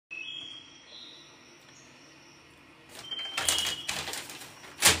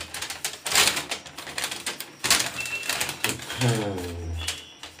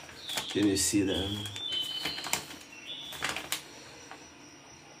Can you see them?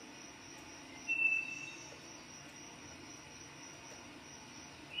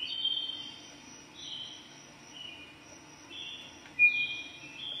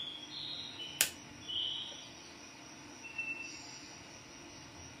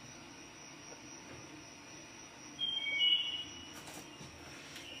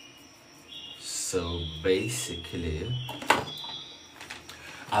 So basically,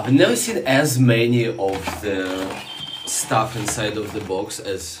 I've never seen as many of the stuff inside of the box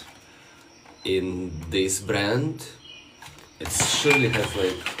as in this brand. It surely has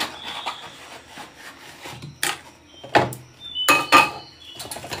like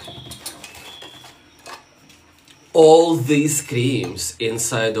all these creams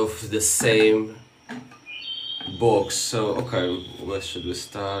inside of the same box. So okay, where should we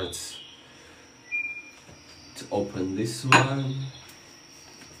start? To open this one.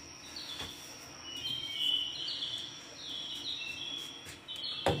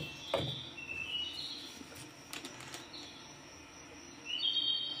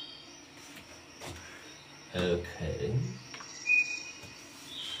 Okay.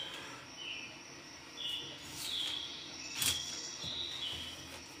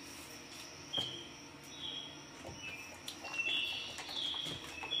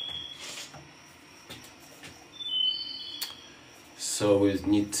 So we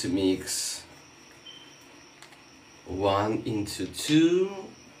need to mix 1 into 2.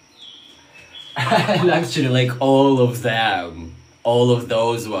 And actually like all of them, all of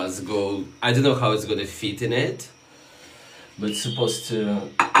those ones go, I don't know how it's gonna fit in it, but it's supposed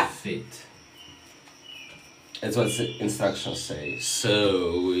to fit. That's what the instructions say.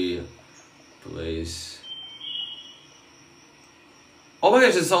 So we place, oh my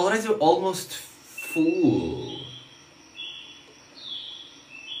gosh, it's already almost full.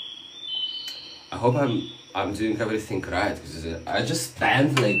 I hope I'm doing everything right, because I just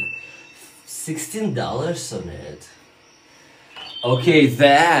spent like $16 on it. Okay,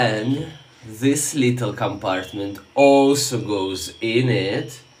 then this little compartment also goes in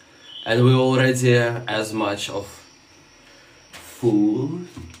it, and we already as much of full.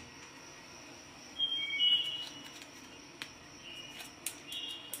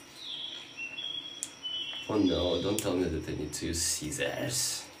 Oh no, don't tell me that I need to use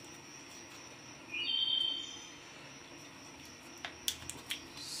scissors.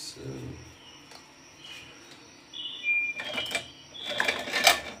 So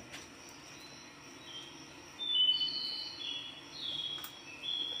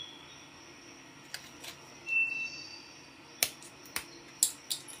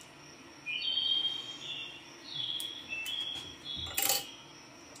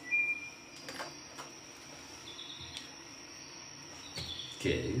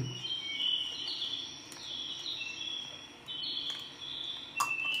okay.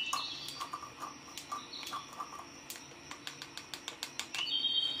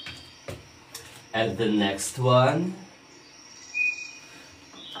 And the next one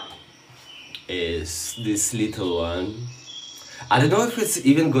is this little one. I don't know if it's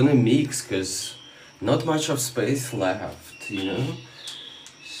even gonna mix, because not much of space left, you know?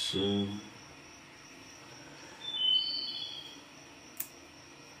 So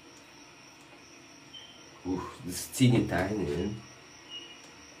ooh, this teeny tiny.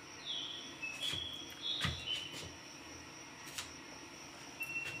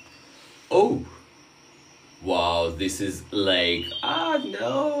 Oh! Wow, this is like, ah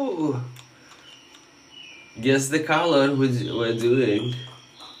no! Guess the color we're doing.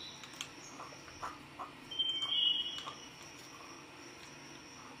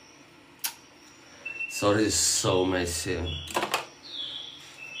 Sorry, it's so messy. I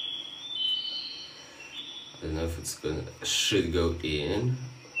don't know if it's gonna, should go in.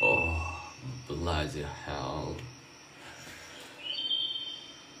 Oh, bloody hell.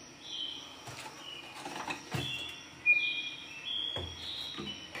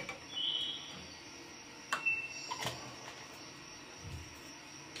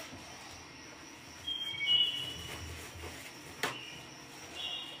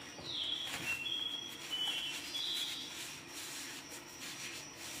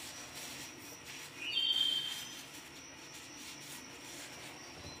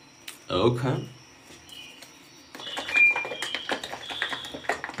 Okay.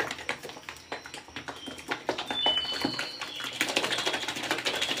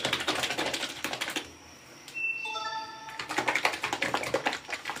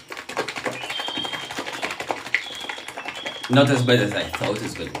 Not as bad as I thought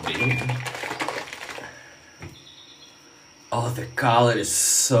it's gonna be. Oh, the color is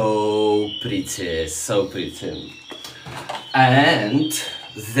so pretty, so pretty. And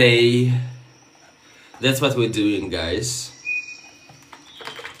they... That's what we're doing, guys.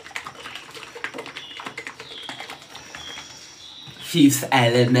 Fifth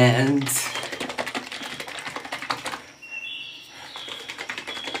element.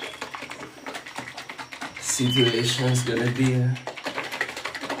 Situation is gonna be...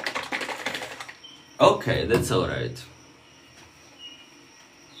 Okay, that's alright.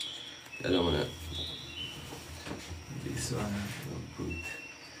 I don't wanna... This one I'll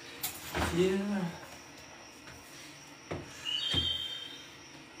put here.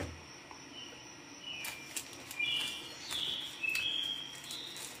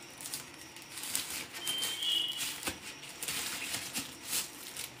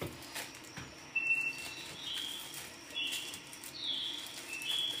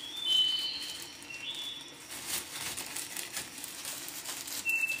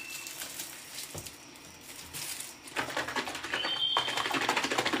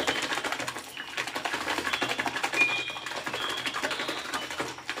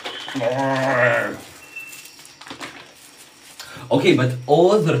 Okay, but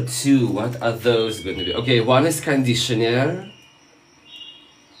other two, what are those going to be? Okay, one is conditioner,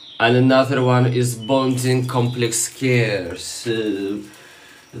 and another one is bonding complex care. So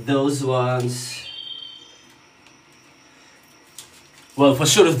those ones, well, for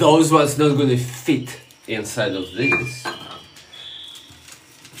sure those ones not going to fit inside of this.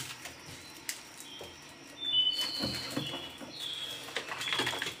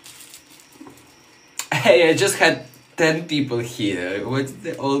 Hey, I just had 10 people here. Where did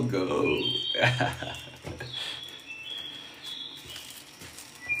they all go?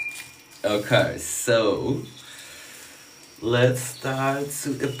 Okay, so let's start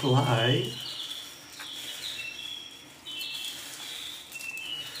to apply.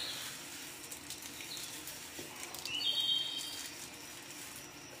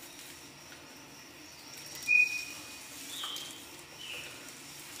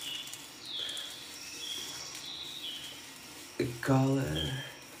 The color.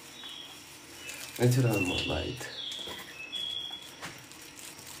 And turn on more light.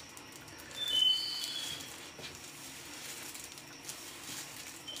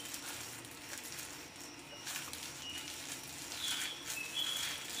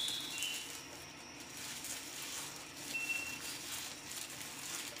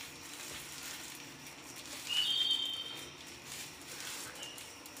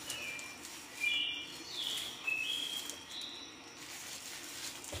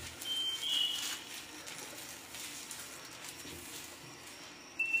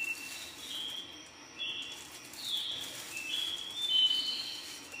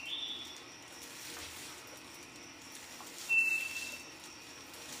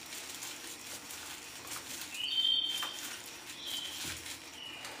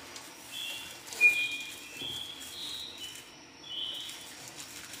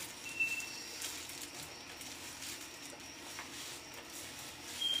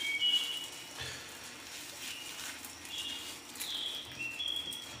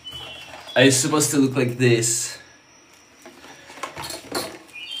 It's supposed to look like this.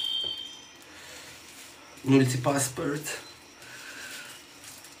 Multi-passport.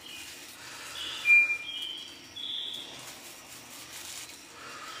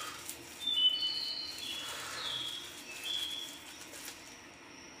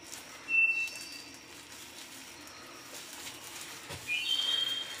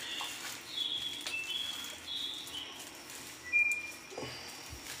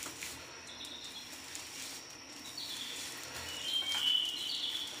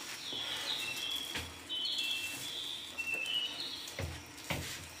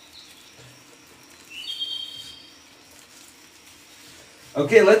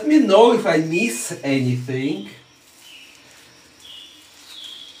 Okay, let me know if I miss anything.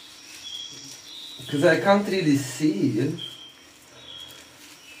 Because I can't really see.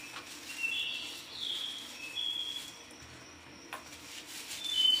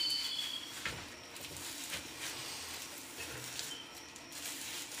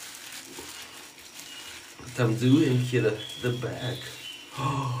 What I'm doing here, the back.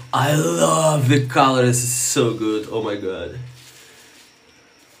 Oh, I love the color, this is so good, oh my god.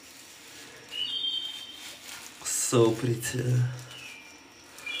 So pretty.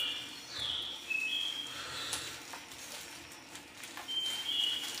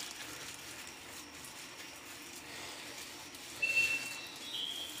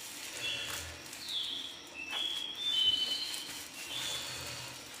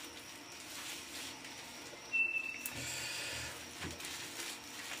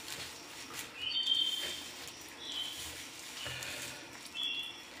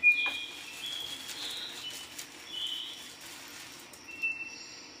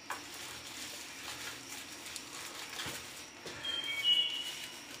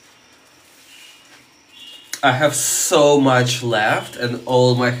 I have so much left and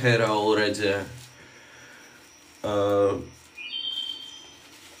all my hair are already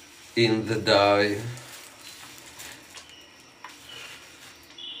in the dye.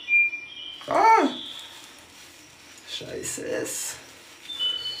 Ah! Scheiße.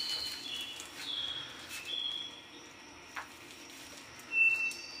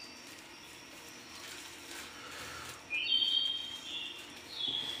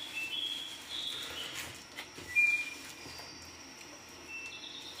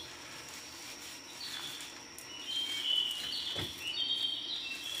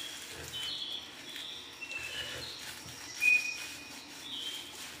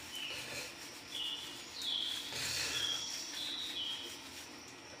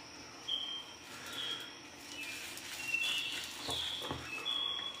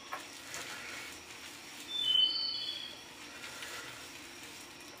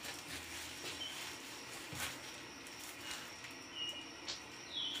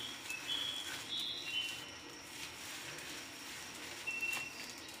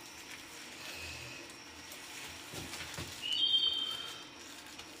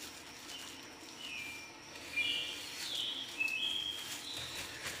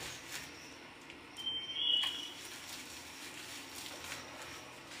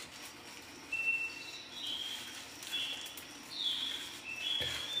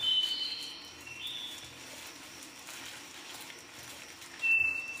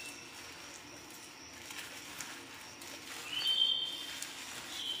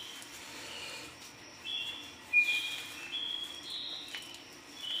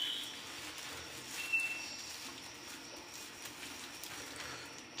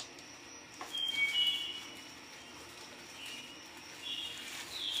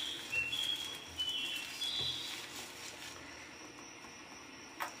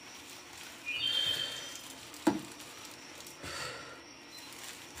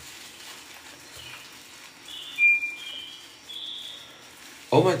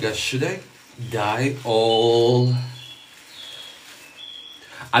 Oh my gosh, should I dye all?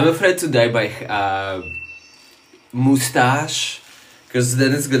 I'm afraid to dye my mustache, because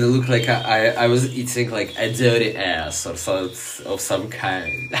then it's gonna look like I was eating like a dirty ass or of some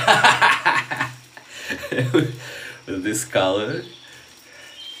kind. With this color.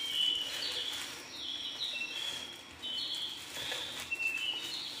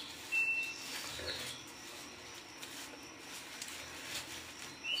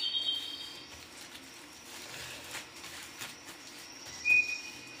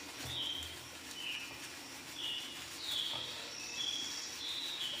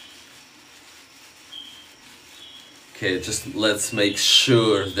 Okay, just let's make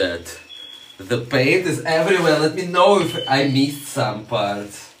sure that the paint is everywhere. Let me know if I missed some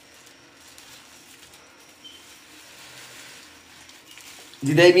parts.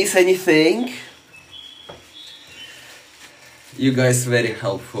 Did I miss anything? You guys very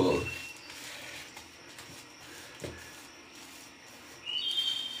helpful.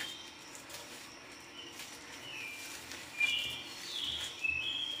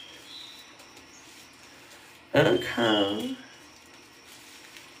 Okay.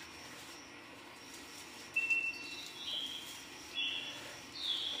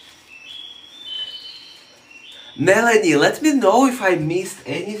 Melanie, let me know if I missed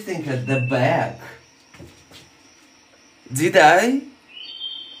anything at the back. Did I?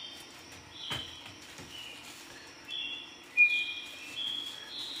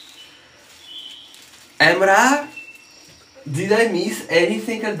 Emra, did I miss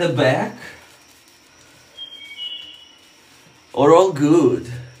anything at the back? Or all good?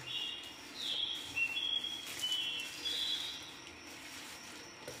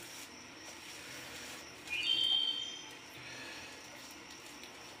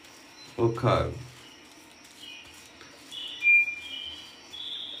 Okay.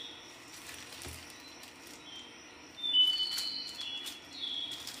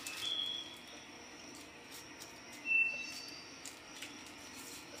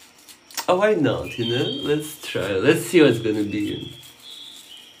 Oh, why not, you know? Let's try. Let's see what's gonna be.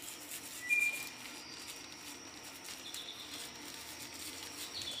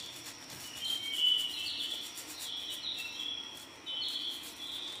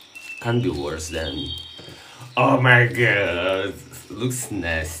 Can't be worse than... Oh my god! Looks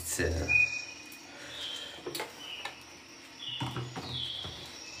nasty.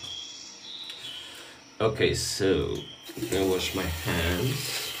 Okay, so I'm gonna wash my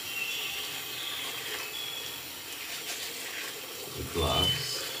hands. The gloves.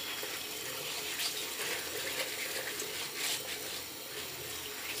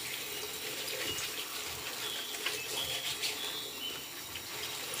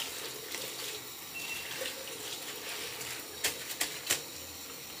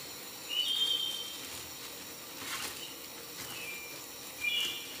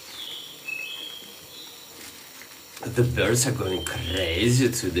 The birds are going crazy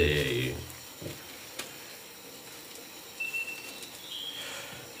today.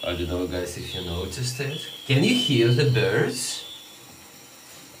 I don't know, guys, if you noticed it. Can you hear the birds?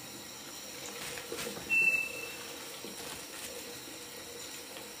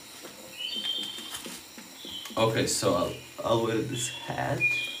 Okay, so I'll wear this hat,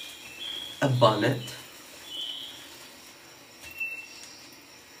 a bonnet.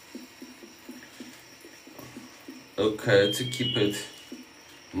 Okay, to keep it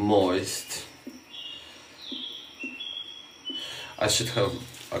moist. I should have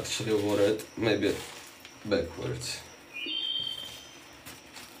actually worn it maybe backwards.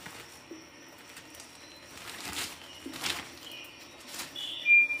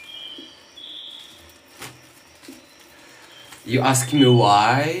 You ask me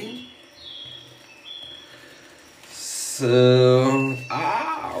why? So,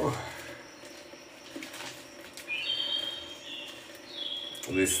 ow!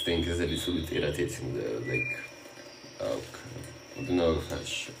 This thing is a little bit irritating though, like, okay. I don't know if I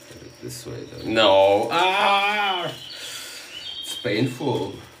should put it this way though. No! Ah! It's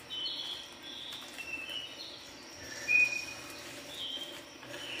painful.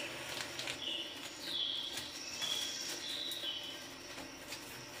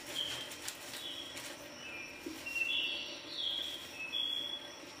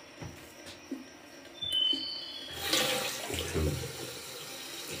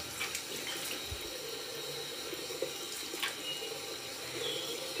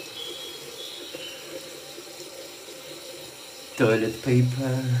 Toilet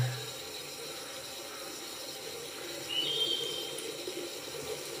paper.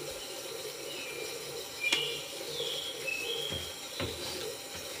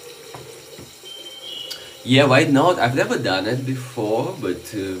 Yeah, why not? I've never done it before,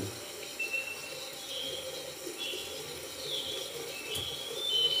 but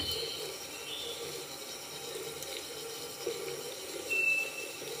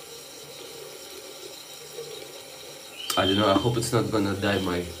I don't know, I hope it's not gonna dye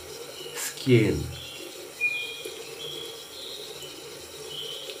my skin.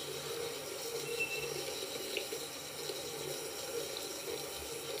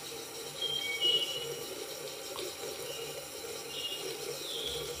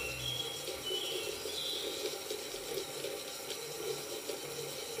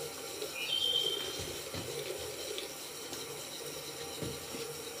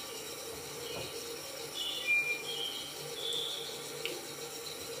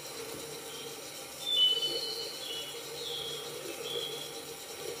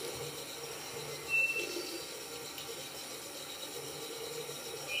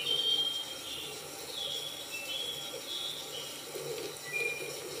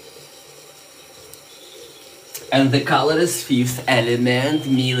 And the color is Fifth Element,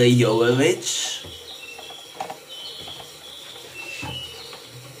 Milla Jovovich.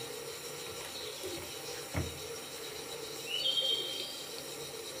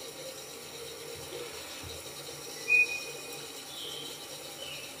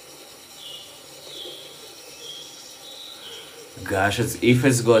 Gosh, if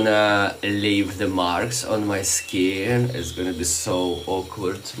it's gonna leave the marks on my skin, it's gonna be so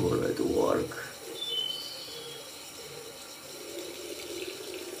awkward tomorrow at work.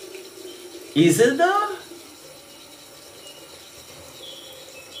 Is it though?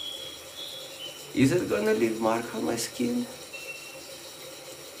 Is it gonna leave mark on my skin?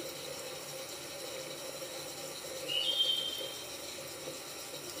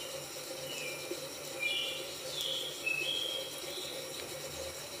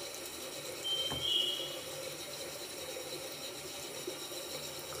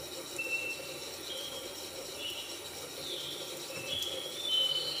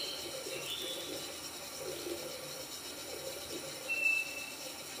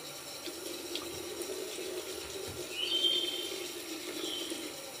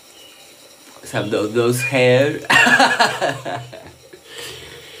 Have those hair.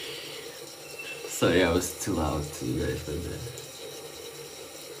 Sorry, I was too loud to you guys for that.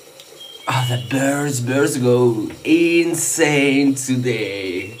 Oh, the birds go insane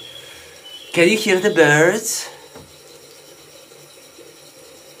today. Can you hear the birds?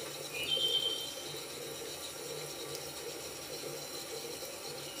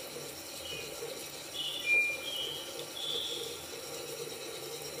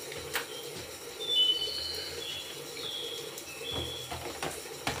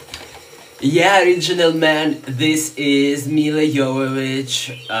 Yeah, original man, this is Milla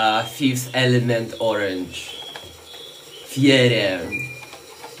Jovovich, Fifth Element Orange. Fiere.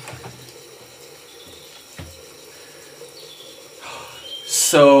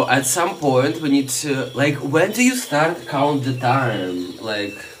 So at some point we need to, like, when do you start count the time?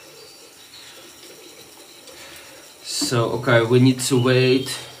 Like, so okay, we need to wait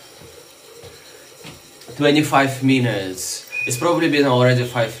 25 minutes. It's probably been already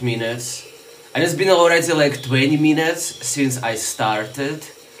 5 minutes. And it's been already like 20 minutes since I started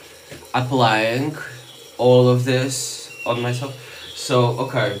applying all of this on myself. So,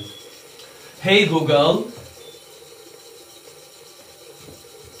 okay. Hey Google.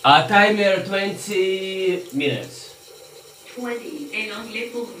 Timer 20 minutes. 20 en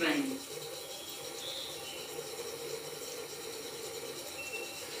anglais pour 20.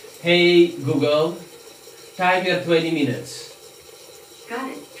 Hey Google. Timer 20 minutes.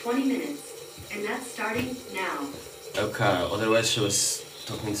 Got it. 20 minutes. And that's starting now. Okay, otherwise she was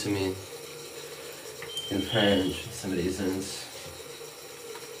talking to me in French for some reasons.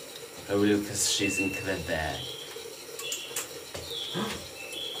 Probably because she's in Quebec.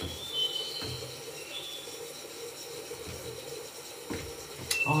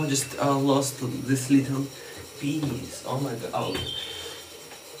 Oh, I just lost this little piece. Oh my god. Oh.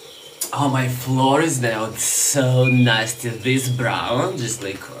 Oh, my floor is now so nasty. This brown, just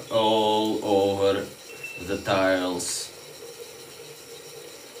like all over the tiles.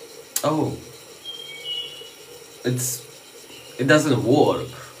 Oh. It doesn't work.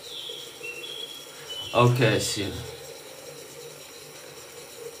 Okay, I see.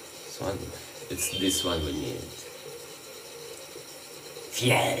 It's this one we need.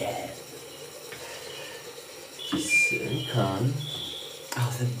 Yeah. Second.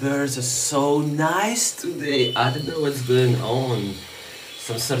 Oh, the birds are so nice today. I don't know what's going on.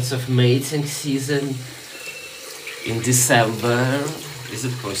 Some sorts of mating season in December. Is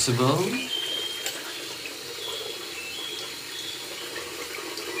it possible?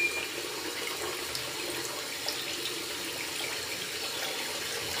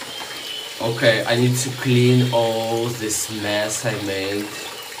 Okay, I need to clean all this mess I made.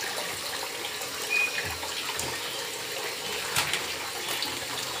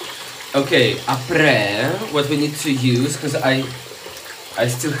 Okay, après, what we need to use, because I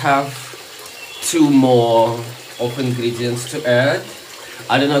still have 2 more of ingredients to add.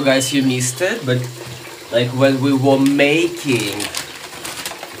 I don't know guys, you missed it, but like when we were making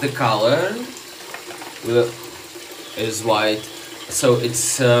the color, is white, so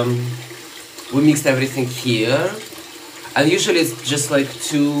it's we mixed everything here, and usually it's just like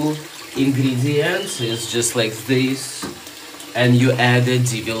 2 ingredients. It's just like this, and you add a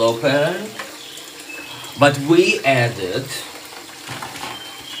developer, but we added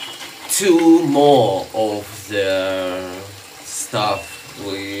 2 more of the stuff.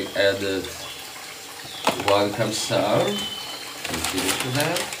 We added 1 kamsar, continue to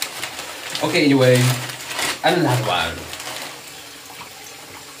that. Okay, anyway, and another one.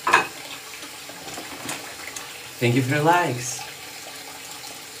 Thank you for your likes.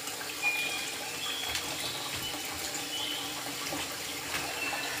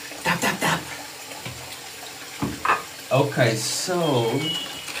 Tap, tap, tap. Okay, so...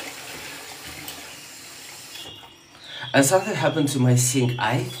 And something happened to my sink.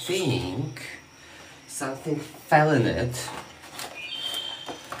 I think something fell in it.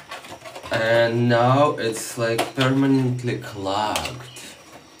 And now it's like permanently clogged.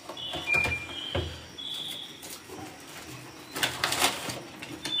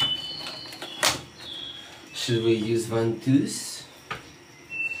 Should we use ventouse?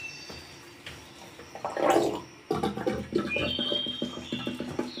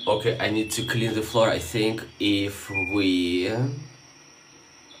 Okay, I need to clean the floor. I think if we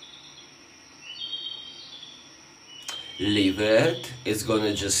leave it, it's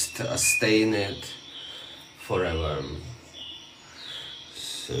gonna just stain it forever.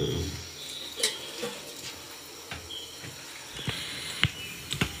 So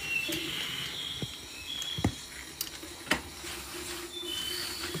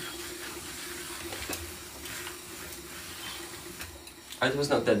it was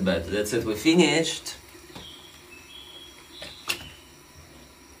not that bad. That's it, we finished.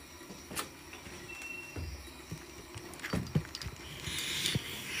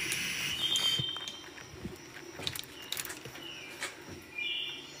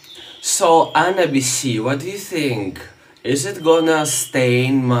 So, Anna BC, what do you think? Is it gonna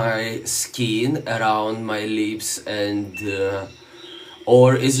stain my skin around my lips and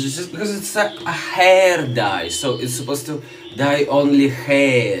or is it just because it's a hair dye, so it's supposed to dye only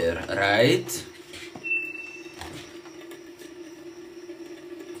hair, right?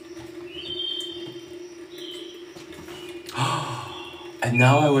 And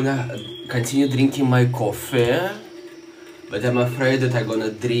now I wanna continue drinking my coffee, but I'm afraid that I'm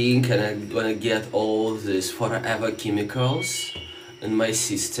gonna drink and I'm gonna get all these forever chemicals in my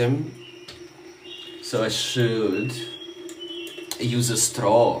system. So I should use a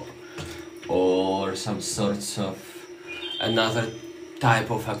straw or some sorts of another type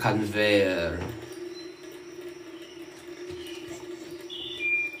of a conveyor.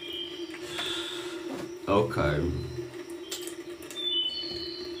 Okay.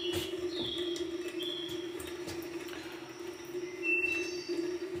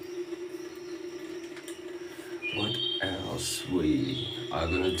 What else we are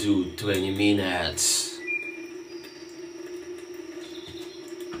gonna do 20 minutes?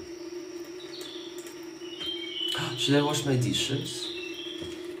 Should I wash my dishes?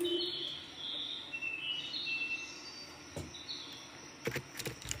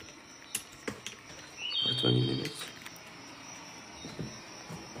 For 20 minutes?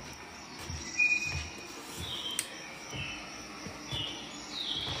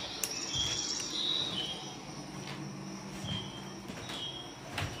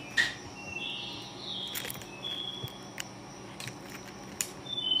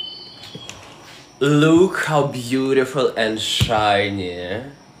 Look how beautiful and shiny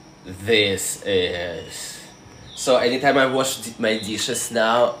this is. So anytime I wash my dishes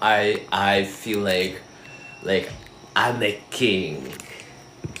now, I feel like I'm a king.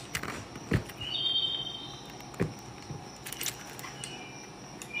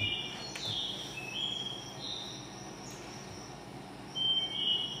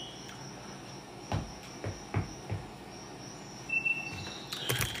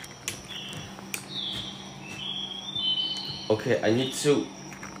 Okay, I need to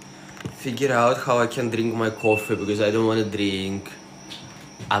figure out how I can drink my coffee because I don't want to drink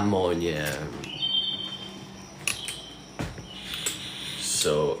ammonia.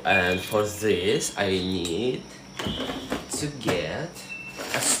 So, and for this I need to get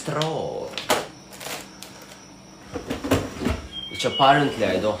a straw, which apparently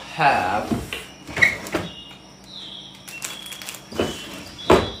I don't have.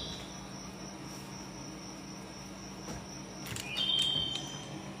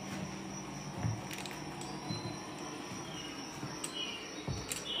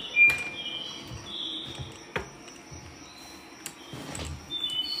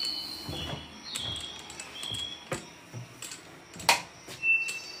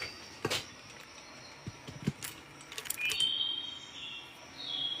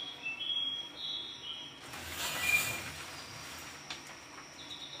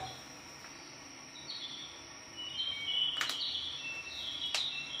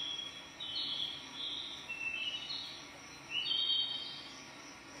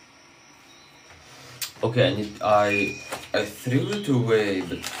 Okay, I threw it away,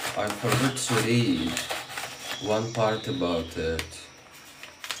 but I forgot to read one part about it.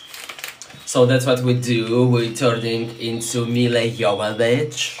 So that's what we do. We're turning into Milla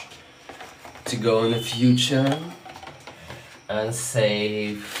Jovovich to go in the future and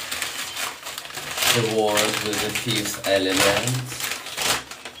save the world with the fifth element.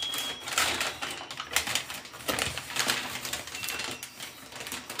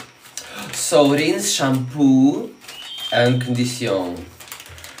 So rinse, shampoo and condition.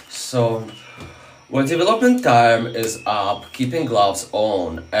 So when development time is up, keeping gloves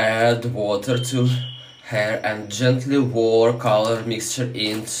on, add water to hair and gently pour color mixture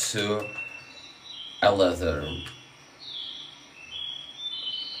into a leather.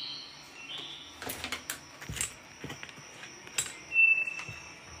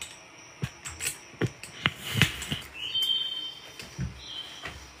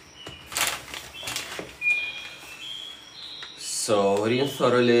 So rinse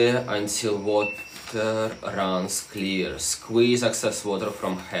thoroughly until water runs clear. Squeeze excess water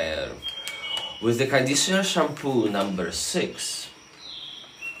from hair. With the conditioner shampoo number 6,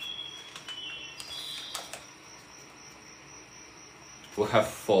 we have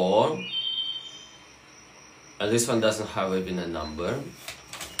 4, and this one doesn't have even a number.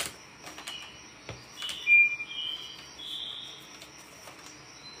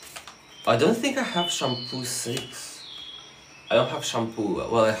 I don't think I have shampoo 6. I don't have shampoo.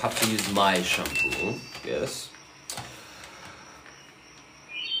 Well, I have to use my shampoo. Yes.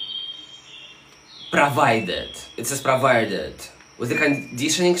 Provided. It says provided. With the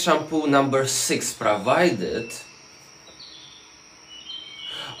conditioning shampoo number 6 provided.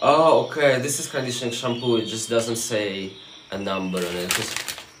 Oh, okay. This is conditioning shampoo. It just doesn't say a number on it. Because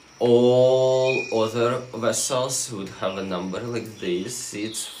all other vessels would have a number like this. See,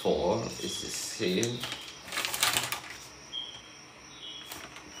 it's 4. Is this here?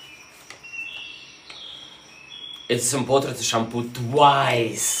 it's important to shampoo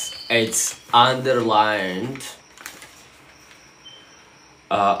twice. It's underlined.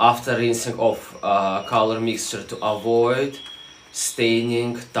 After rinsing off color mixture to avoid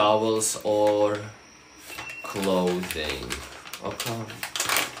staining towels or clothing. Okay.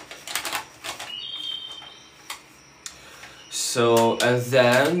 So, and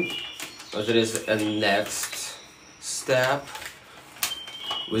then there is a next step,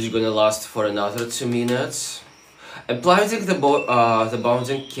 which is gonna last for another 2 minutes. Applying the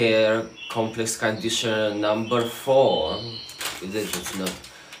bonding care complex conditioner number 4. It's not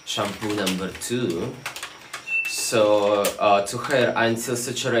shampoo number 2. So to hair until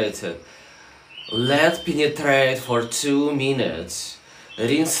saturated. Let penetrate for 2 minutes.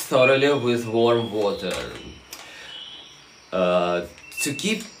 Rinse thoroughly with warm water. To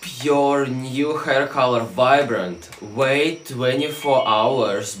keep your new hair color vibrant, wait 24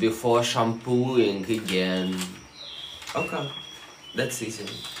 hours before shampooing again. Okay, that's easy.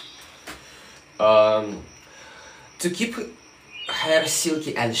 To keep hair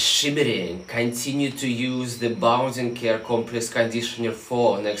silky and shimmering, continue to use the Bonding Care Complex Conditioner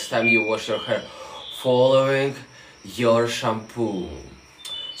 4 next time you wash your hair following your shampoo.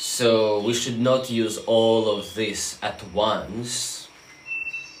 So we should not use all of this at once,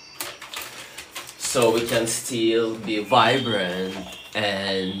 so we can still be vibrant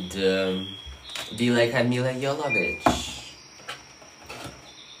and be like a Milla Jovovich.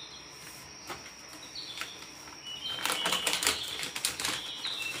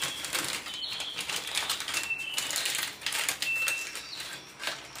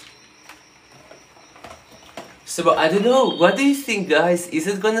 So I don't know, what do you think, guys? Is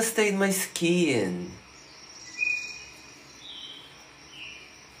it gonna stain my skin?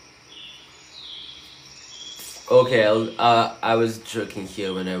 Okay, I was joking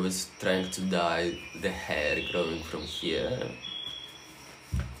here when I was trying to dye the hair growing from here.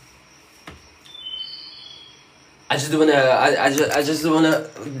 I just wanna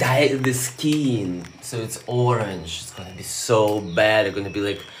dye the skin so it's orange. It's gonna be so bad. I'm gonna be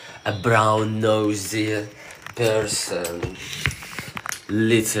like a brown nosy person,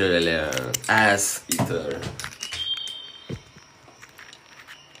 literally ass eater,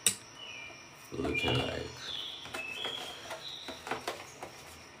 looking like.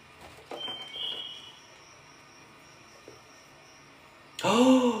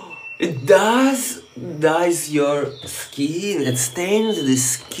 Oh, it dyes your skin. It stains the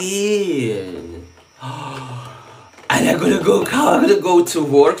skin. And I'm gonna go to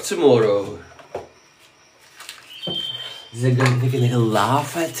work tomorrow. They're gonna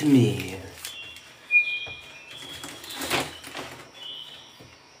laugh at me.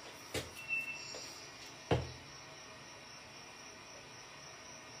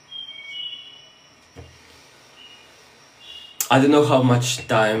 I don't know how much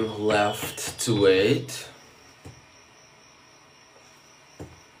time left to wait.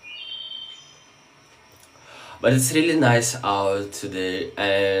 But it's really nice out today,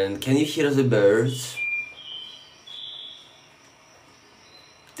 and can you hear the birds?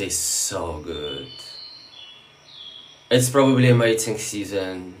 They're so good. It's probably a mating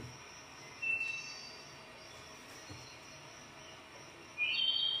season.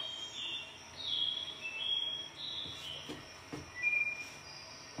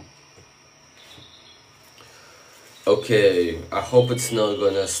 Okay, I hope it's not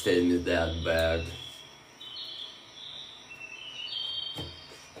gonna stain me that bad.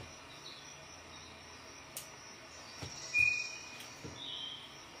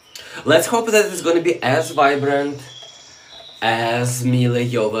 Let's hope that it's gonna be as vibrant as Milla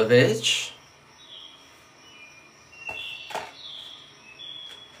Jovovich.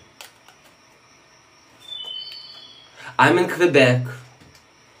 I'm in Quebec.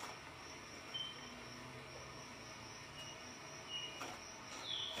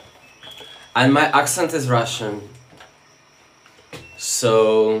 And my accent is Russian.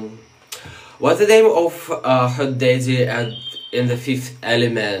 So, what's the name of her daddy in the Fifth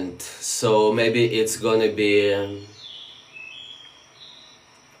Element? So maybe it's gonna be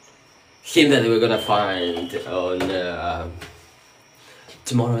him that we're gonna find on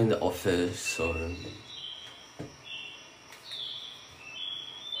tomorrow in the office, or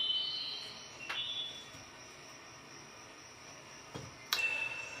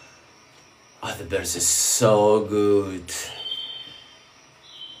oh, the bears is so good.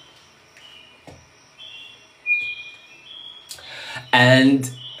 And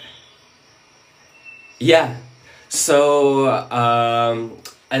yeah, so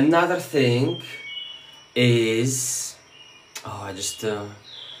another thing is, oh, I just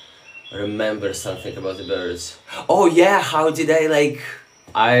remember something about the birds. Oh yeah, how did I like?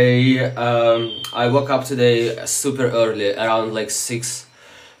 I woke up today super early, around like 6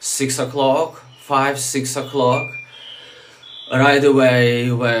 o'clock, 6 o'clock. Right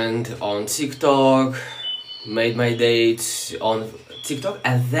away went on TikTok, made my date on TikTok,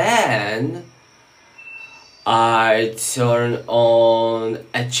 and then I turned on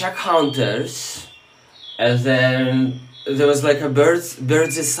a Check Hunters, and then there was like a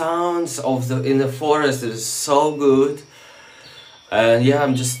birdsy sounds of the in the forest. It was so good, and yeah,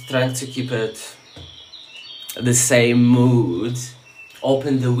 I'm just trying to keep it the same mood.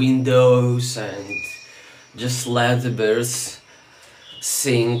 Open the windows and just let the birds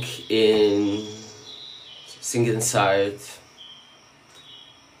sink inside.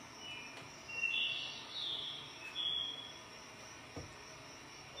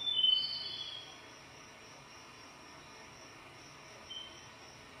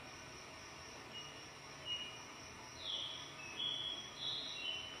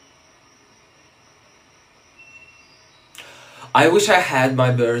 I wish I had my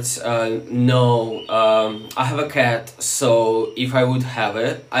birds. No, I have a cat, so if I would have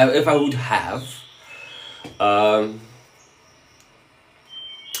it, if I would have um,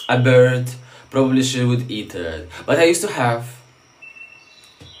 a bird, probably she would eat it. But I used to have.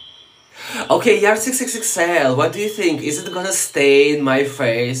 Okay, Yard 666L, what do you think? Is it gonna stain my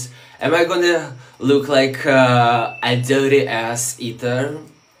face? Am I gonna look like a dirty ass eater?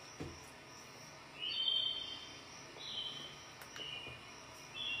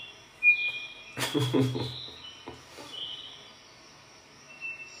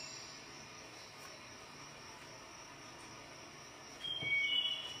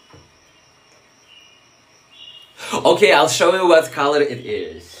 Okay, I'll show you what color it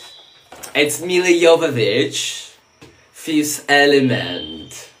is. It's Milla Jovovich, Fifth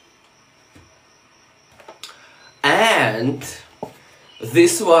Element. And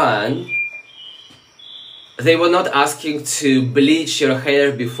this one, they were not asking to bleach your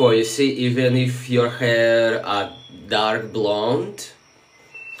hair before, you see, even if your hair are dark blonde,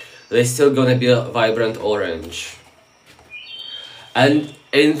 they're still gonna be a vibrant orange. And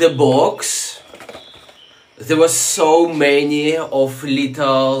in the box, there were so many of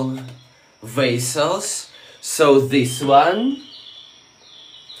little vessels. So this one,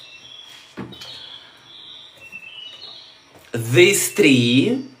 these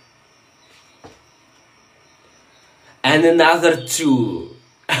three, and another two.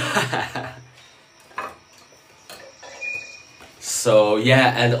 So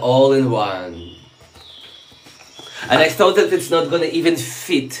yeah, and all in one. And I thought that it's not gonna even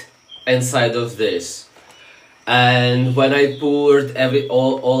fit inside of this. And when I poured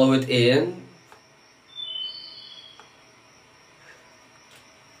all of it in,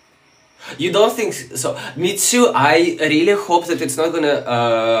 you don't think so? Me too. I really hope that it's not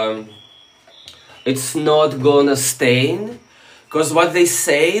gonna stain, because what they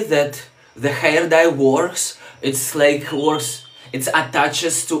say that the hair dye works. It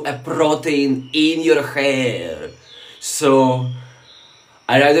attaches to a protein in your hair. So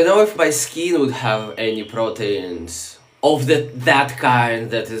I don't know if my skin would have any proteins of that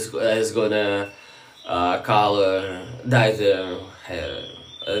kind that is gonna dye the hair,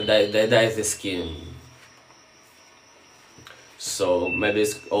 dye the skin. So maybe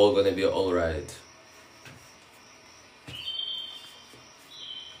it's all gonna be alright.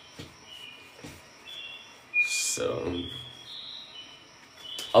 So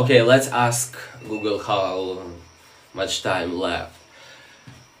okay, let's ask Google how much time left.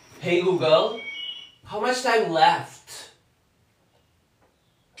 Hey Google, how much time left?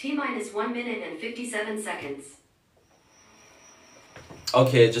 T-minus 1 minute and 57 seconds.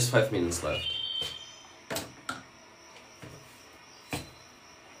 Okay, just 5 minutes left.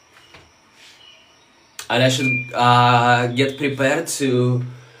 And I should get prepared to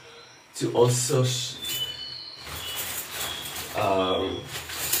also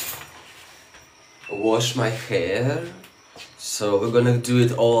wash my hair. So we're gonna do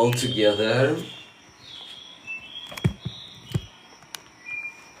it all together.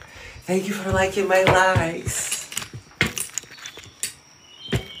 Thank you for liking my likes.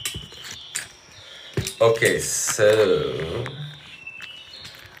 Okay, so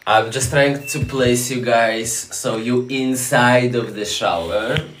I'm just trying to place you guys so you inside of the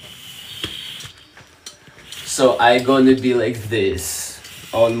shower. So I'm gonna be like this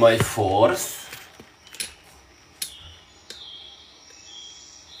on my fourth.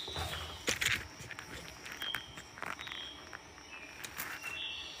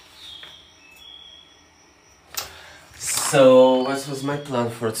 So, what was my plan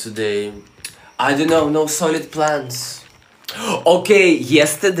for today? I don't know, no solid plans. Okay,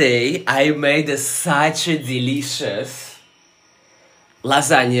 yesterday I made such a delicious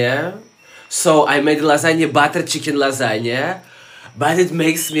lasagna. So I made lasagna, butter chicken lasagna, but it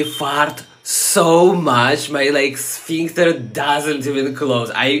makes me fart so much. My like sphincter doesn't even close.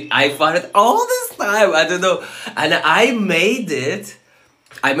 I fart all this time. I don't know, and I made it.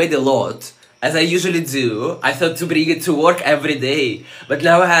 I made a lot, as I usually do. I thought to bring it to work every day, but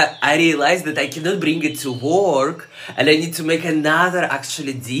now I realized that I cannot bring it to work, and I need to make another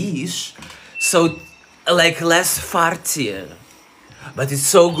actually dish, so like less farty. But it's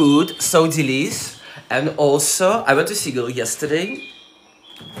so good, so delicious. And also, I went to Siegel yesterday,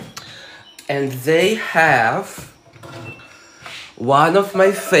 and they have one of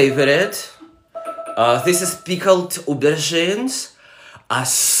my favorite. This is pickled aubergines. Are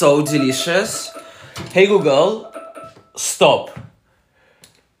so delicious. Hey Google, stop.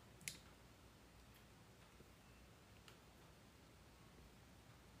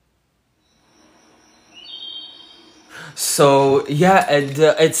 So yeah, and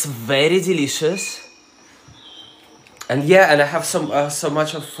it's very delicious. And yeah, and I have so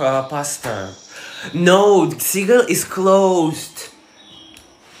much of pasta. No, Siegel is closed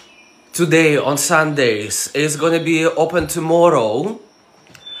today on Sundays. It's gonna be open tomorrow.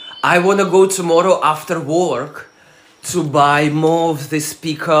 I wanna go tomorrow after work to buy more of this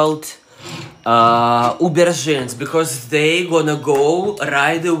pickled aubergines, because they gonna go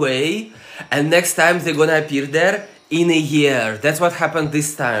right away, and next time they're gonna appear there in a year. That's what happened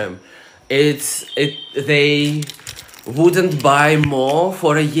this time. They wouldn't buy more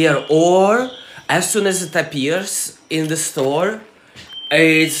for a year, or as soon as it appears in the store,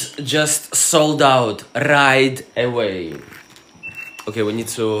 it's just sold out right away. Okay, we need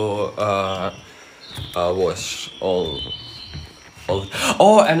to wash all.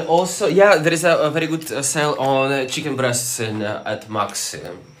 Oh, and also, yeah, there is a very good sale on chicken breasts at Maxi.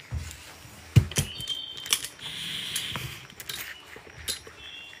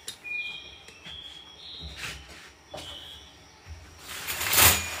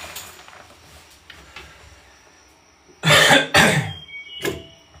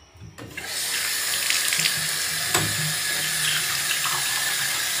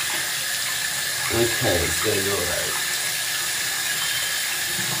 Okay, it's gonna go right.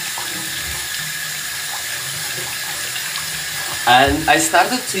 And I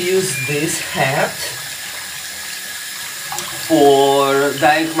started to use this hat for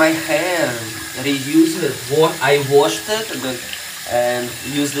dyeing my hair. Reuse it. I washed it and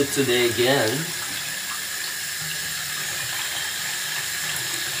used it today again.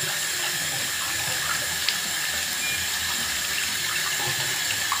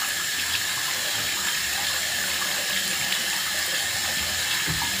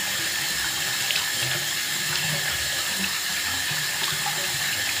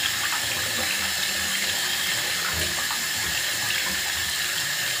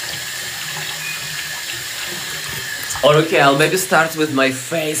 Okay, I'll maybe start with my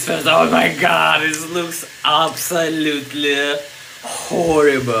face first. Oh my god, this looks absolutely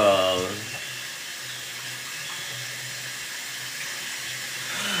horrible.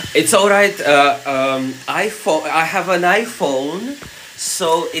 It's alright, I have an iPhone,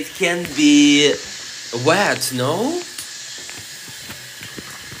 so it can be wet, no?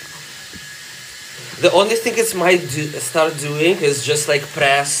 The only thing it might start doing is just like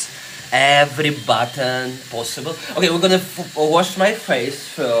press every button possible. Okay, we're gonna wash my face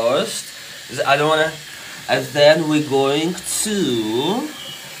first. I don't wanna, and then we're going to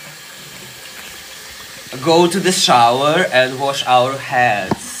go to the shower and wash our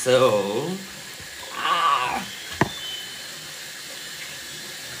heads. So,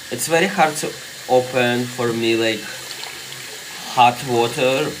 it's very hard to open for me, like hot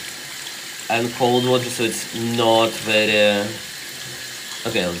water and cold water, so it's not very.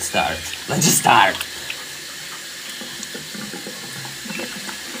 Okay, let's start. Let's just start.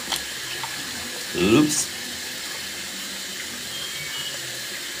 Oops.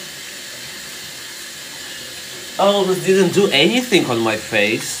 Oh, this didn't do anything on my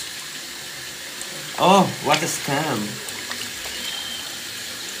face. Oh, what a scam.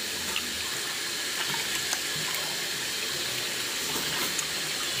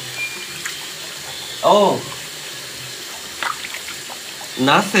 Oh.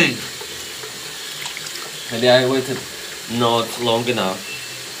 Nothing. Maybe I waited not long enough.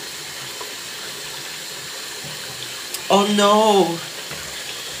 Oh no!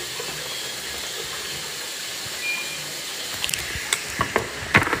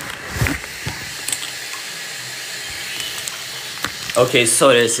 Okay,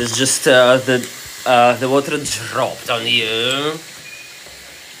 sorry, this is just the water dropped on you,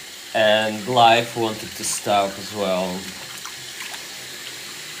 and life wanted to stop as well.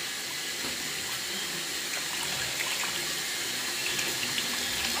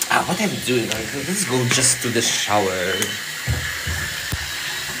 What I'm doing? Let's go just to the shower.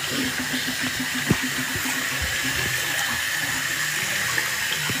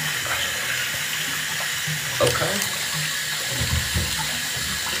 Okay.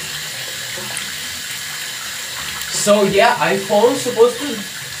 So yeah, iPhone supposed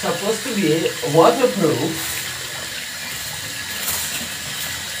to be waterproof.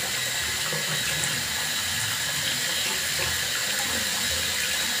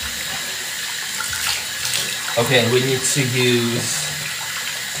 Okay, we need to use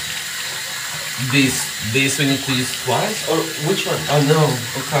this we need to use twice, or which one? Oh no,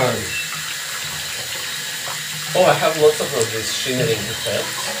 okay. Oh, I have lots of these shimmering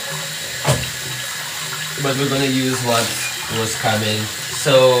effects, but we're gonna use what was coming.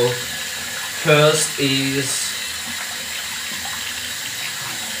 So first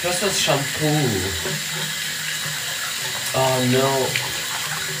was shampoo. Oh no.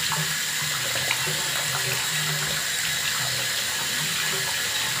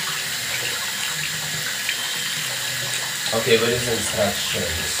 Okay, where is the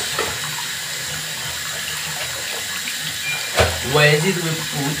instructions? Where did we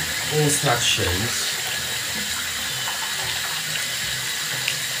put instructions?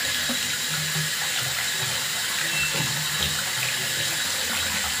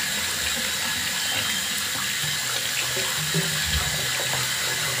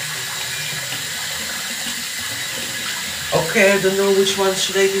 Okay, I don't know which one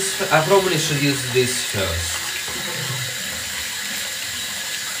should I use first. I probably should use this first.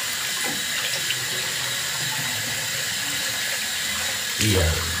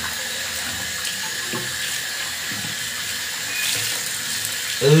 Yeah.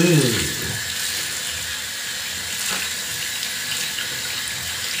 Ooh.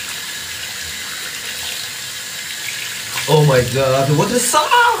 Oh my god, the water is so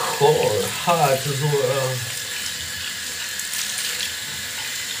hot as well.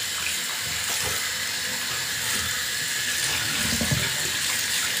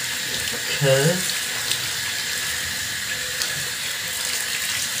 Okay.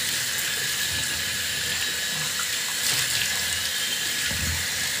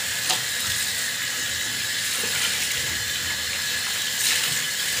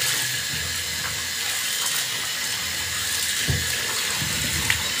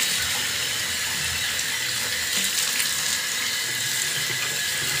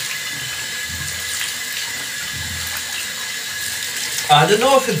 I don't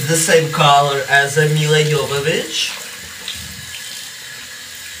know if it's the same color as a Milla Jovovich.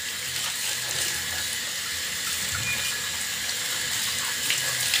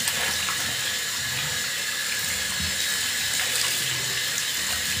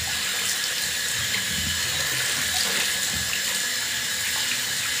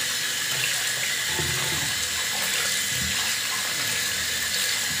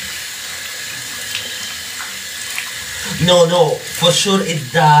 No, for sure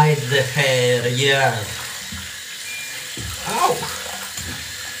it dyed the hair, yeah. Ow!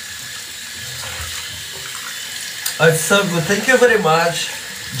 It's so good. Thank you very much,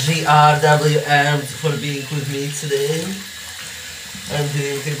 GRWM, for being with me today and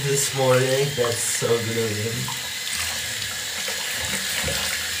doing it this morning. That's so good of you.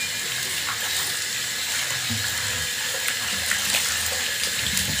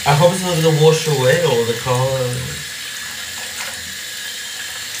 I hope it's not gonna wash away all the color.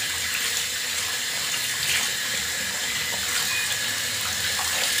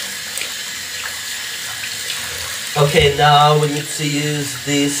 Okay, now we need to use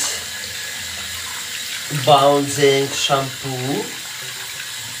this bouncing shampoo.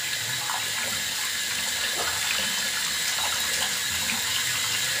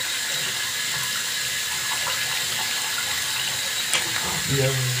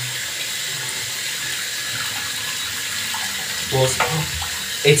 Yeah.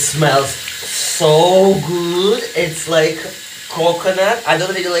 It smells so good. It's like coconut. I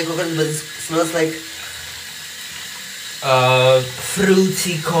don't really like coconut, but it smells like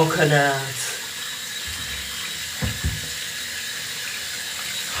fruity coconut.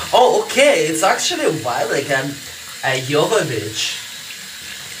 Oh, okay. It's actually white, like a Jovovich.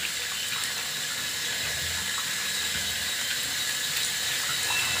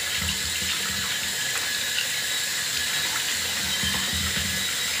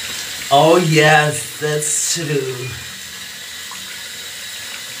 Oh yes, that's true.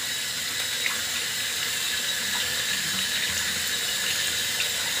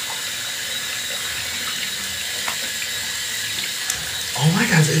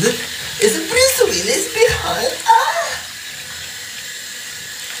 gosh, is it Bruce Willis behind?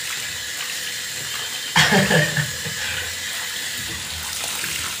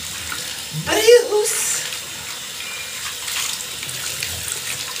 Bruce!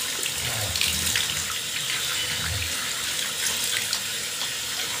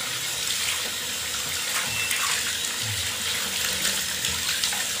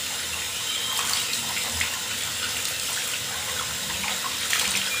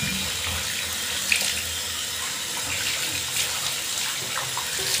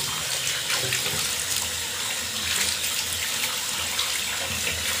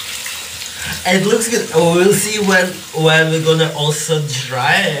 It looks good. Oh, we'll see when we're gonna also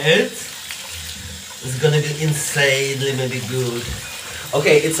dry it. It's gonna be insanely maybe good.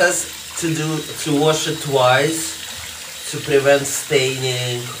 Okay, it says to wash it twice to prevent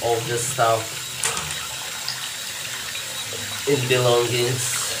staining of the stuff in belongings.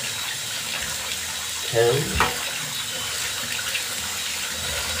 Okay.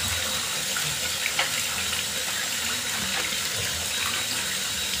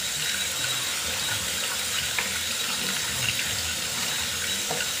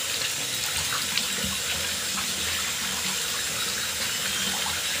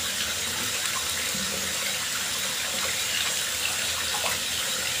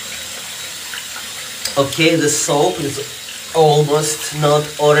 Okay, the soap is almost not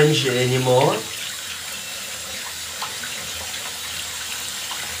orange anymore.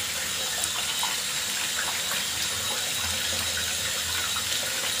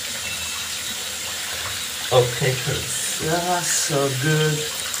 Okay, that's so good.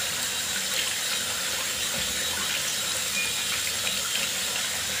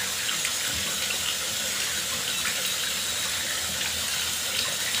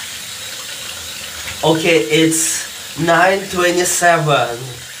 Okay, it's 9:27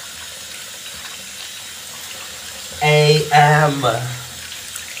 a.m.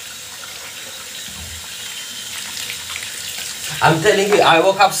 I'm telling you, I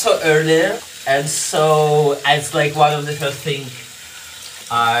woke up so early, and so it's like one of the first things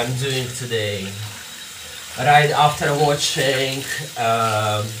I'm doing today. Right after watching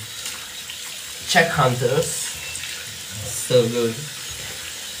Check Hunters. So good.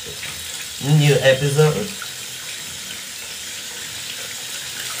 New episode.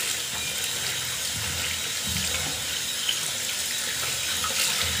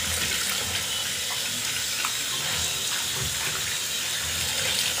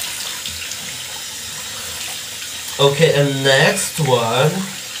 Okay, and next one.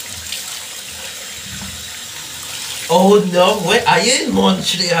 Oh no, wait, are you in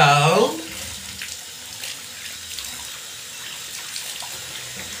Montreal?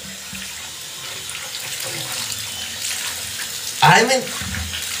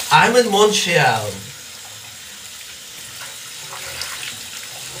 I'm in Montreal.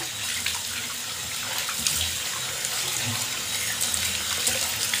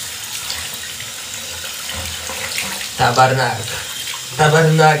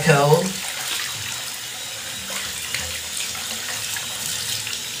 Tabernacle.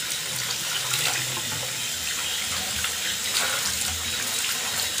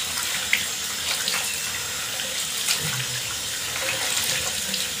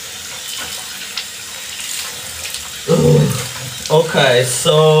 Okay,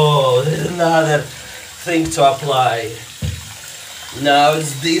 so this is another thing to apply. Now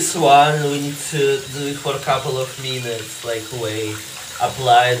it's this one, we need to do it for a couple of minutes, like wait,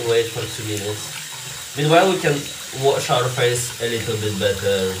 apply and wait for 2 minutes. Meanwhile we can wash our face a little bit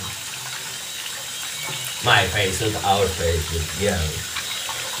better. My face, not our face, but yeah.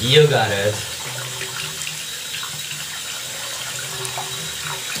 You got it.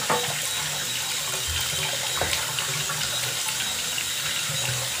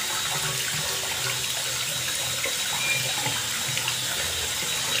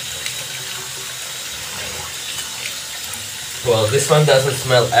 Well, this one doesn't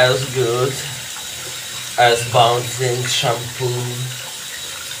smell as good as bouncing shampoo.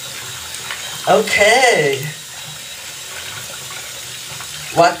 Okay.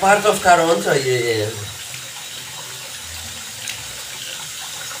 What part of Toronto are you in?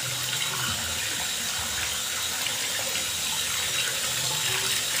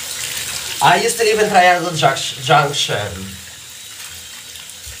 I used to live in Triangle Junction.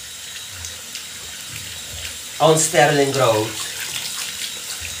 On Sterling Road.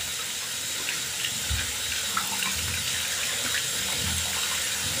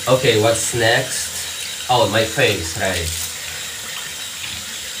 Okay, what's next? Oh, my face, right.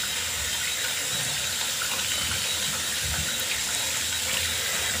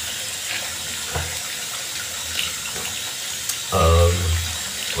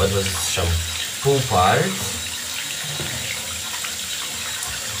 what was it, shampoo part.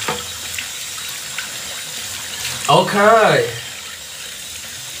 Okay.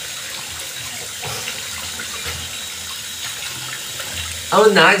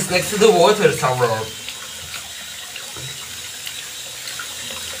 Oh nice, next to the water somewhere.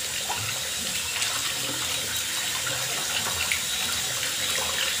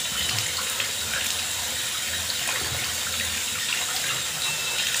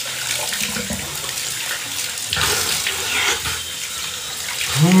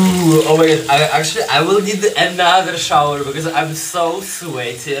 Ooh, oh my god, I will need another shower because I'm so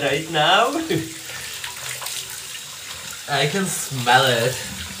sweaty right now. I can smell it.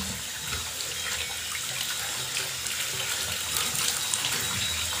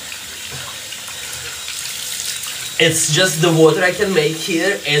 It's just the water I can make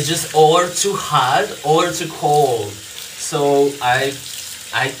here is just or too hot or too cold. So I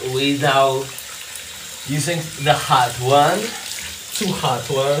without using the hot one, too hot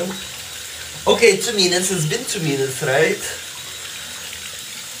one. Okay, 2 minutes, it's been 2 minutes, right?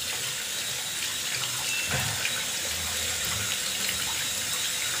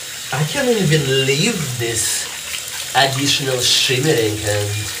 I can't even leave this additional shimmering and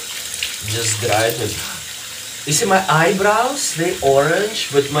just dry it. You see my eyebrows, they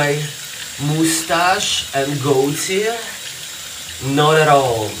orange, but my mustache and goatee, not at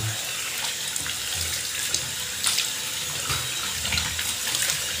all.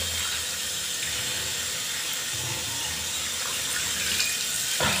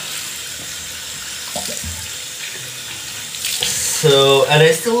 So, and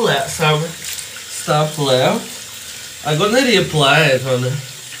I still have some stuff left. I'm gonna reapply it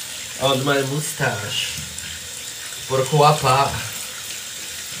on my mustache. Pourquoi pas?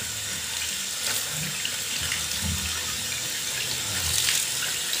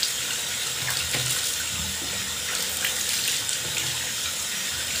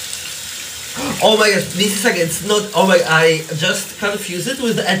 Oh my god, this is like, it's not, oh my, I just confused it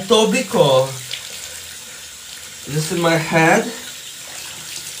with Etobicoke. This in my head.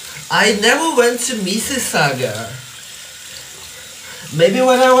 I never went to Mississauga. Maybe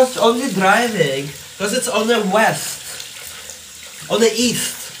when I was only driving, because it's on the west. On the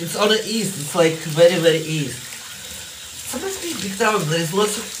east. It's on the east. It's like very, very east. It must be a big town. There's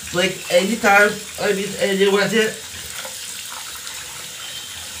lots of, like, anytime I meet anybody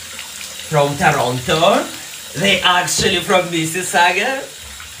from Toronto, they actually from Mississauga.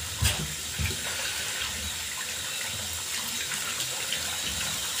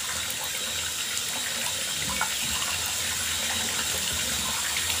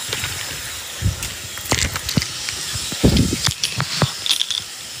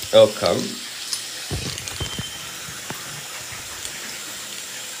 Welcome.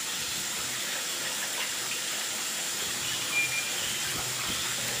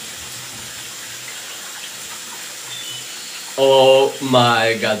 Oh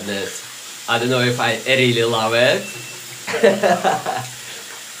my goodness. I don't know if I really love it.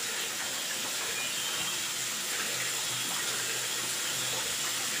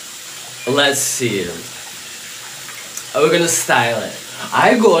 Let's see. We're gonna style it.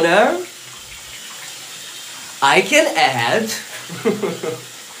 I can add,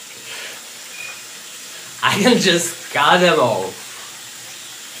 I can just cut them off.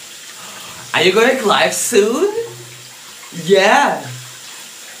 Are you going live soon? Yeah.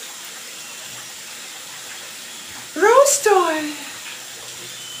 Rose toy.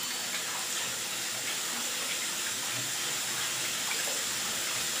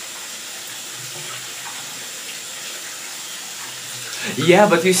 Yeah,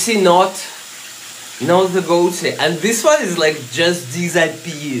 but you see, not the goatee, and this one is like just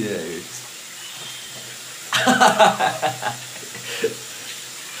disappeared.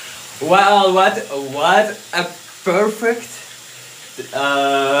 Well, what a perfect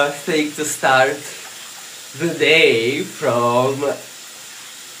thing to start the day from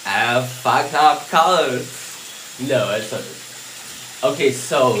fucked up colors. No, it's not. Okay,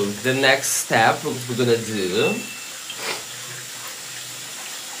 so the next step what we're gonna do.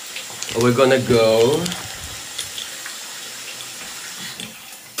 We're gonna go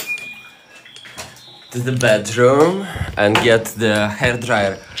to the bedroom and get the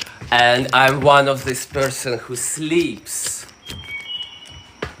hairdryer. And I'm one of this person who sleeps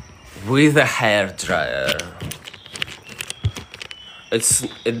with a hairdryer.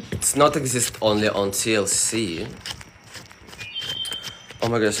 It's not exist only on TLC. Oh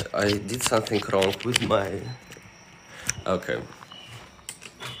my gosh, I did something wrong with my... Okay.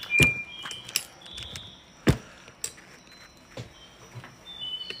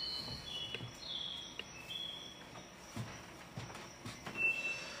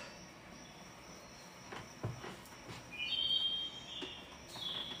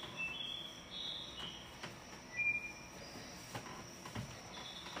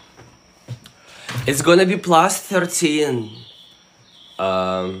 It's gonna be plus 13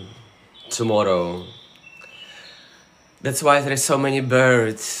 tomorrow. That's why there are so many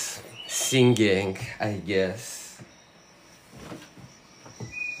birds singing, I guess.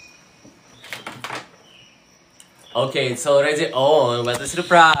 Okay, it's already on. What a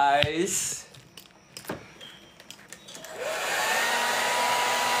surprise!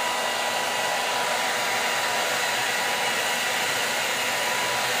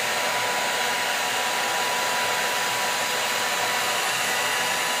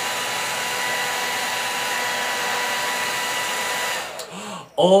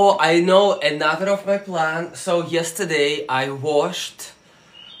 Oh, I know another of my plans. So yesterday I washed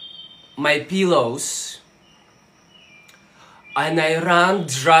my pillows and I ran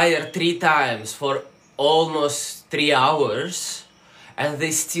dryer 3 times for almost 3 hours and they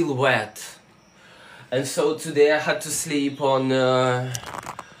still wet. And so today I had to sleep on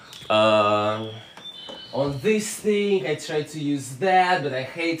this thing. I tried to use that, but I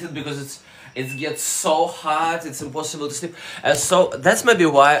hate it because it gets so hot, it's impossible to sleep. And so that's maybe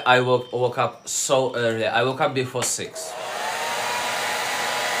why I woke up so early. I woke up before 6.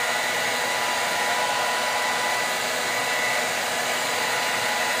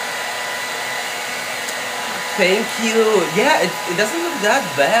 Thank you. Yeah, it doesn't look that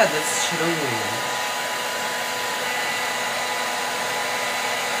bad, that's true.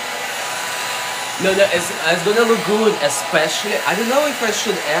 No, it's gonna look good, especially, I don't know if I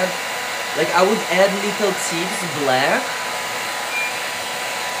should add, like I would add little tips black,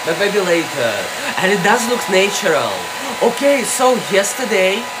 but maybe later. And it does look natural. Okay, so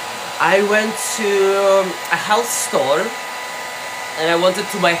yesterday I went to a health store and I wanted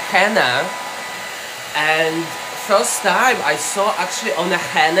to buy henna, and first time I saw actually on a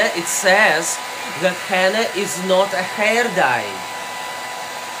henna it says that henna is not a hair dye.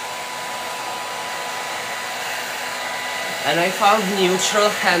 And I found neutral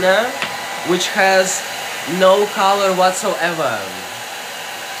henna, which has no color whatsoever.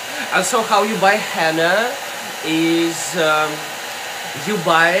 And so how you buy henna is you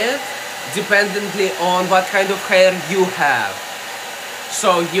buy it dependently on what kind of hair you have.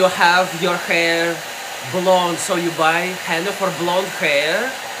 So you have your hair blonde, so you buy henna for blonde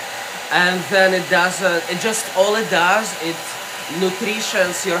hair, and then it all it does, it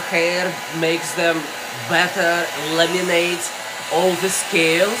nutritions your hair, makes them better, eliminates all the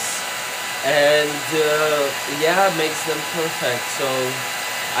scales, and yeah, makes them perfect. So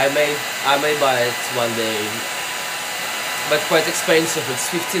I may buy it one day, but quite expensive. It's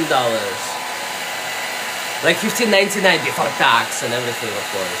 $15, like $15.99 before tax and everything, of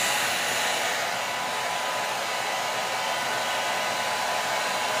course.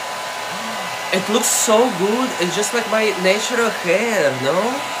 It looks so good. It's just like my natural hair, no?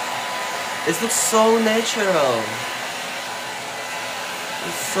 It looks so natural.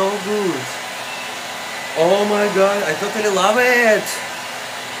 It's so good. Oh my god, I totally love it.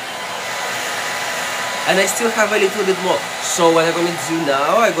 And I still have a little bit more. So what I'm gonna do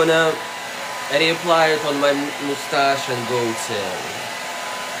now, I'm gonna reapply it on my mustache and goatee.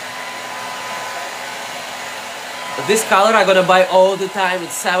 This color I'm gonna buy all the time.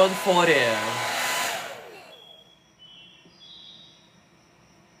 It's $7.40.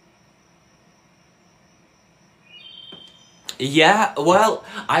 Yeah, well,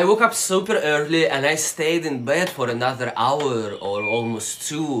 I woke up super early and I stayed in bed for another hour or almost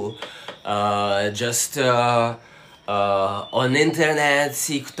 2, just on internet,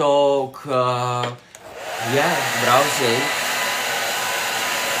 TikTok, yeah, browsing.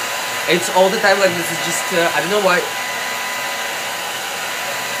 It's all the time like this. It's just I don't know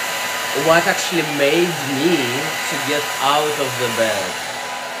what actually made me to get out of the bed.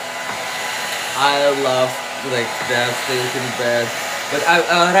 I love like that, staying in bed, but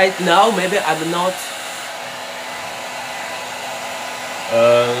right now maybe I'm not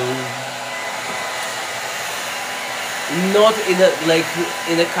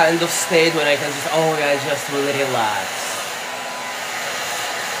in a kind of state when I can just just really relax.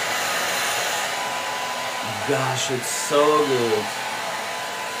 Gosh, it's so good.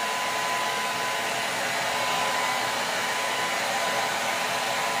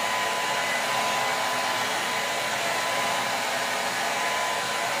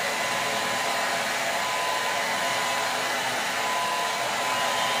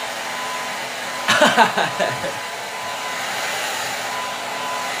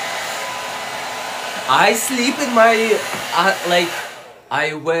 I sleep in my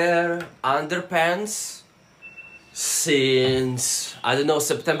I wear underpants since I don't know,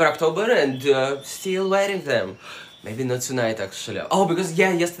 September, October, and still wearing them. Maybe not tonight actually. Oh, because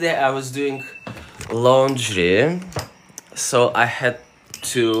yeah, yesterday I was doing laundry, so I had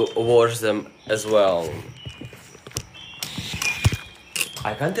to wash them as well.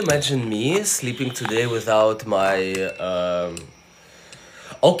 I can't imagine me sleeping today without my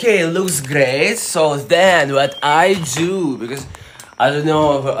okay, it looks great. So then what I do, because I don't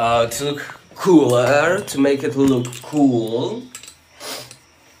know, to look cooler, to make it look cool,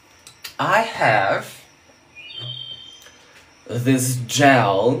 I have this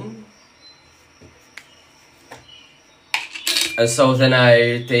gel. And so then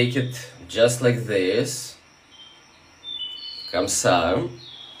I take it just like this. Comme ça.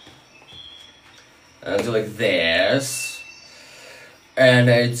 And I do like this. And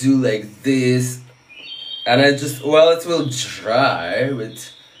I do like this. And I just, well, it will dry,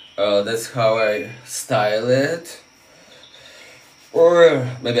 but that's how I style it. Or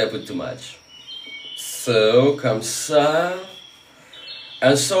maybe I put too much. So, comme ça.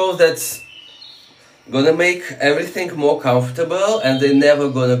 And so that's gonna make everything more comfortable, and they're never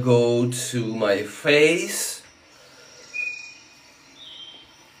gonna go to my face.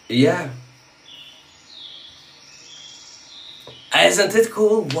 Yeah. Isn't it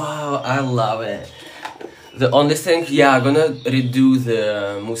cool? Wow, I love it. The only thing, yeah, I'm gonna redo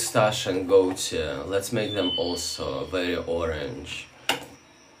the mustache and goatee. Let's make them also very orange.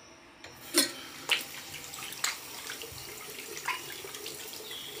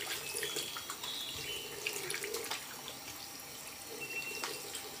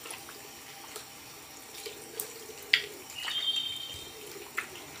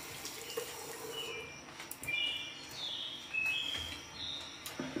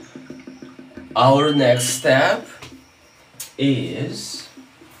 Our next step is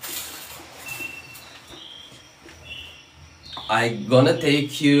I'm gonna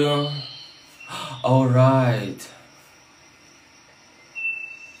take you. All right.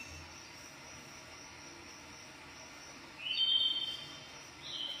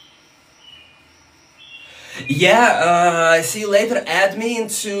 Yeah, see you later. Add me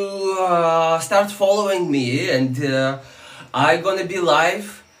into, start following me, and I'm gonna be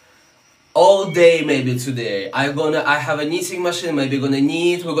live all day maybe today. I have a knitting machine, maybe gonna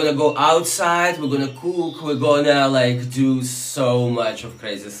knit, we're gonna go outside, we're gonna cook, we're gonna like do so much of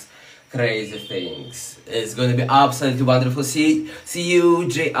crazy things. It's gonna be absolutely wonderful. See you,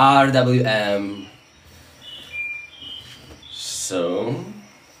 JRWM. So,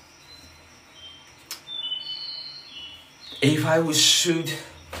 if I would shoot,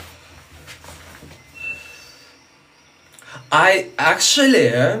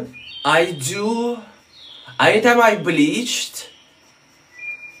 I do, anytime I bleached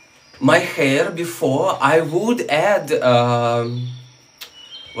my hair before, I would add,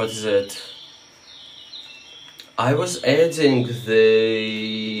 what is it? I was adding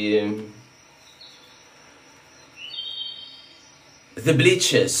the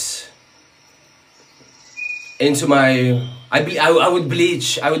bleaches into my, I would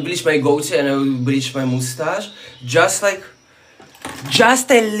bleach my goatee and I would bleach my mustache, just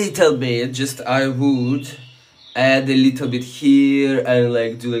a little bit, I would add a little bit here and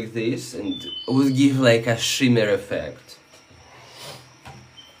like do like this, and it would give like a shimmer effect.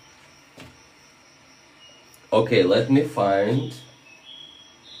 Okay, let me find.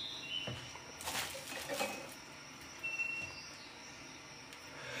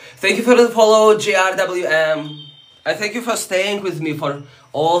 Thank you for the follow, JRWM. I thank you for staying with me for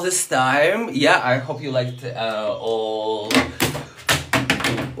all this time. Yeah, I hope you liked all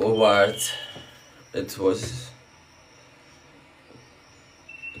what it was.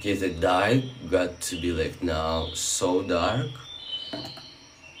 Okay, the dye got to be like now so dark.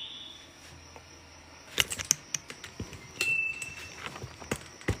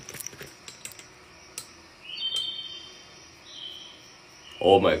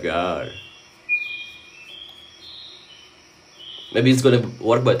 Oh my god. Maybe it's gonna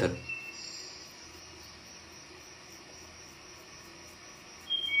work better.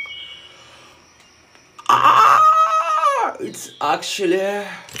 It's actually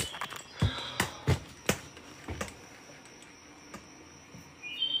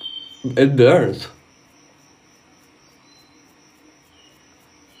it burns.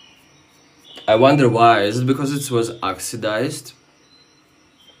 I wonder why. Is it because it was oxidized?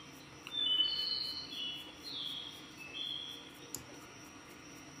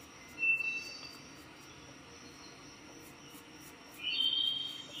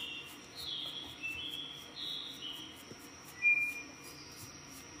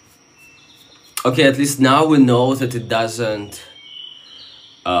 Okay, at least now we know that it doesn't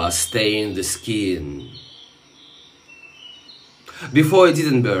stain the skin. Before it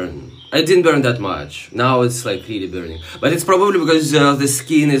didn't burn. It didn't burn that much. Now it's like really burning. But it's probably because the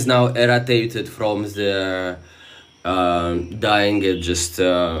skin is now irritated from the dyeing it just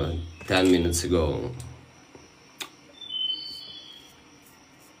 10 minutes ago.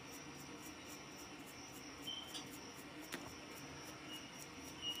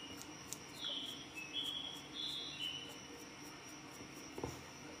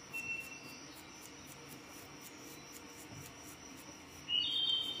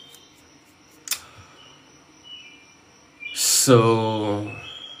 So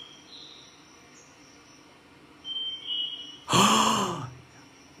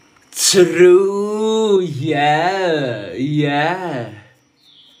true, yeah.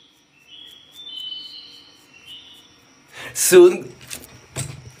 Soon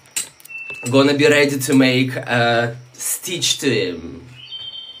gonna be ready to make a stitch to him.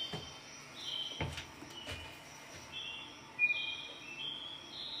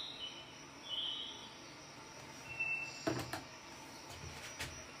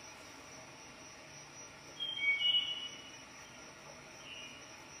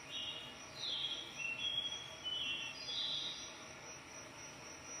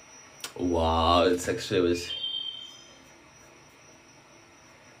 Wow, it's actually was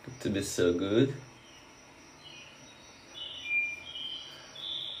to be so good.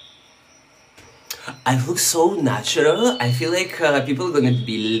 I look so natural. I feel like people are gonna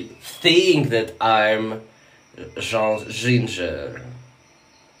be think that I'm Jean Ginger.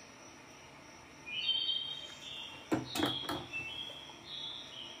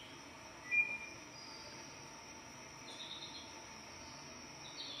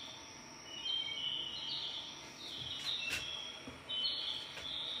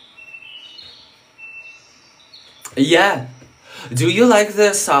 Yeah. Do you like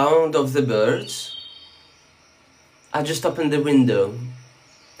the sound of the birds? I just opened the window.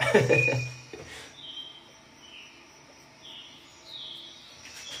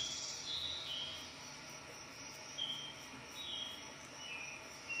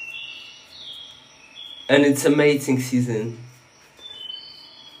 And it's a mating season.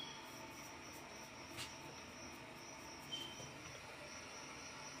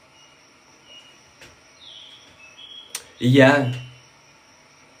 Yeah.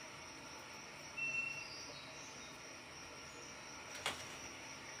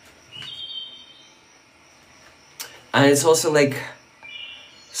 And it's also like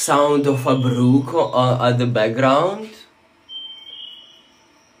sound of a brook at the background.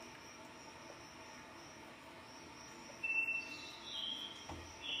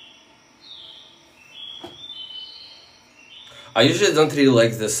 I usually don't really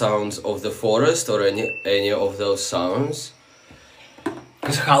like the sounds of the forest or any of those sounds.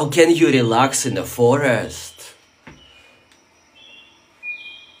 Because how can you relax in the forest?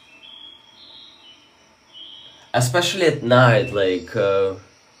 Especially at night, like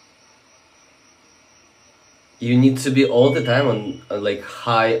you need to be all the time on like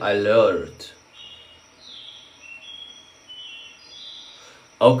high alert.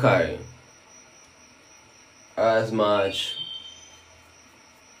 Okay. As much.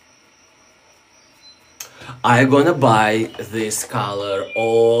 I'm gonna buy this color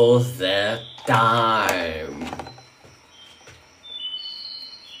all the time.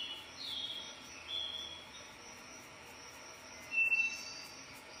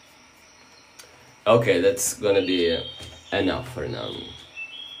 Okay, that's gonna be enough for now.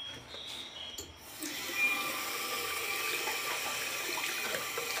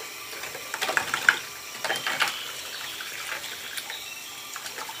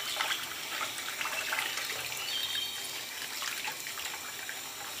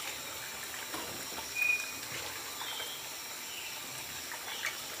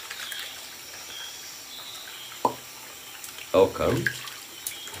 Okay,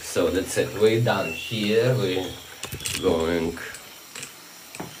 so that's it, we're done here. We're going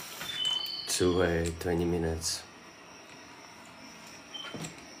to wait 20 minutes.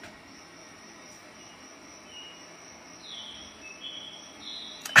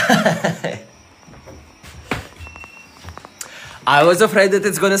 I was afraid that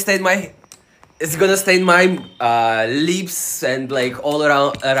it's gonna stain my lips and like all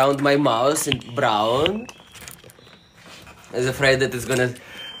around my mouth and brown. I was afraid that it's gonna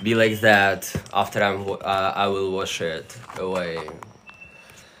be like that after I will wash it away.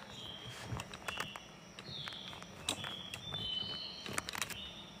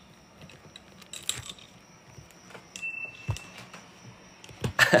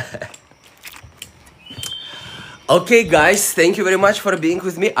 Okay guys, thank you very much for being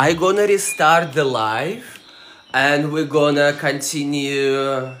with me. I'm gonna restart the live and we're gonna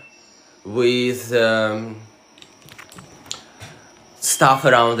continue with stuff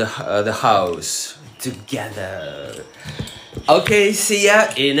around the house together. Okay, see ya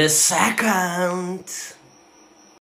in a second.